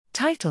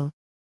Title: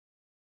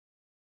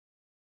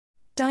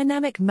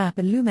 Dynamic map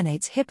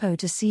illuminates Hippo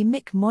to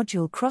cMyc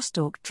module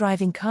crosstalk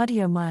driving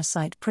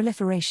cardiomyocyte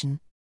proliferation.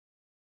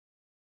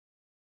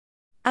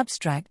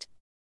 Abstract: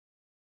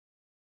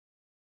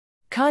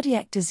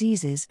 Cardiac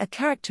diseases are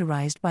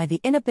characterized by the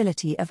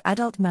inability of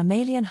adult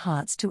mammalian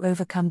hearts to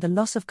overcome the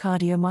loss of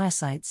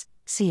cardiomyocytes,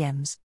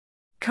 cMs.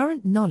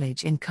 Current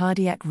knowledge in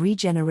cardiac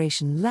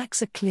regeneration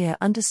lacks a clear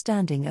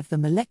understanding of the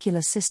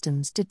molecular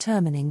systems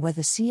determining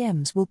whether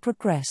cMs will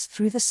progress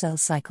through the cell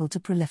cycle to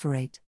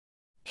proliferate.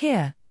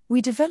 Here,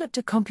 we developed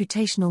a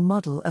computational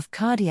model of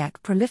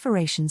cardiac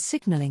proliferation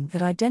signaling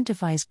that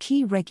identifies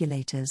key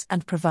regulators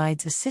and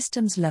provides a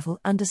systems-level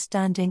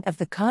understanding of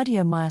the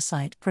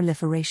cardiomyocyte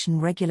proliferation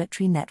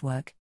regulatory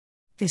network.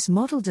 This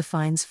model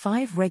defines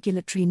 5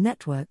 regulatory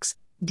networks: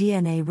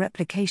 DNA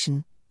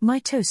replication,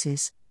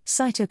 mitosis,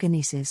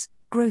 cytokinesis,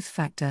 growth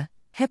factor,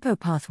 Hippo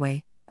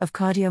pathway, of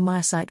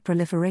cardiomyocyte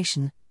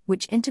proliferation,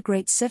 which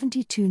integrates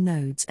 72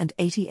 nodes and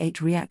 88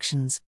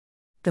 reactions.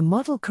 The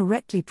model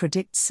correctly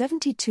predicts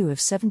 72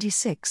 of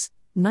 76,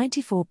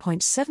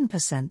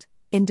 94.7%,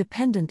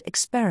 independent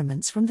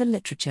experiments from the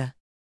literature.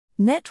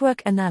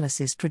 Network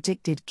analysis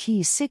predicted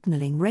key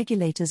signaling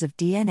regulators of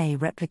DNA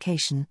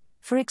replication,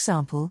 for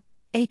example,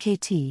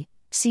 AKT,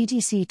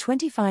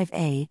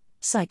 CDC25A,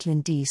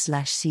 cyclin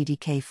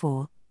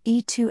D/CDK4,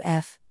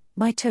 E2F,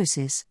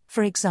 mitosis,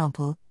 for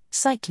example,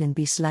 cyclin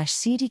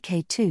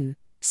B/CDK2,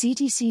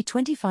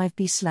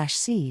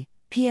 CDC25B/C,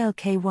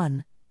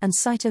 PLK1, and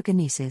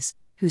cytokinesis,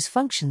 whose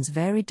functions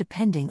vary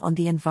depending on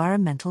the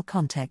environmental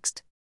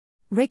context.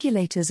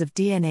 Regulators of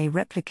DNA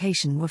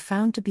replication were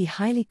found to be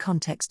highly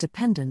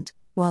context-dependent,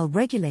 while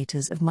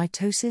regulators of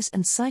mitosis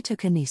and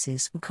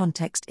cytokinesis were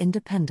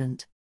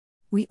context-independent.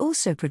 We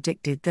also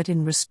predicted that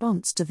in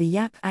response to the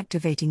YAP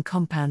activating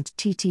compound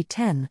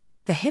TT10,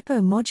 the Hippo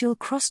module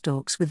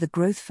crosstalks with the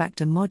growth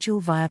factor module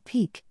via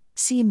PEAK,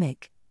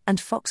 cMyc, and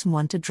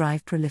FOXM1 to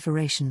drive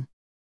proliferation.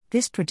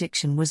 This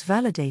prediction was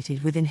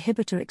validated with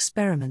inhibitor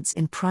experiments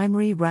in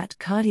primary rat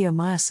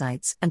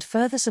cardiomyocytes and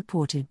further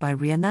supported by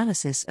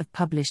reanalysis of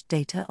published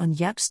data on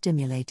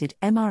YAP-stimulated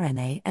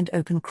mRNA and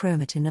open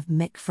chromatin of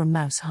MYC from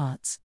mouse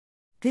hearts.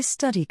 This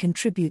study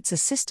contributes a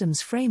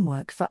systems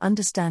framework for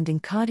understanding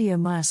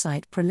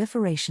cardiomyocyte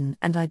proliferation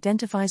and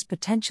identifies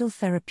potential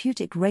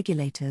therapeutic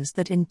regulators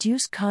that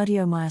induce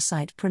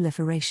cardiomyocyte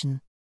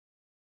proliferation.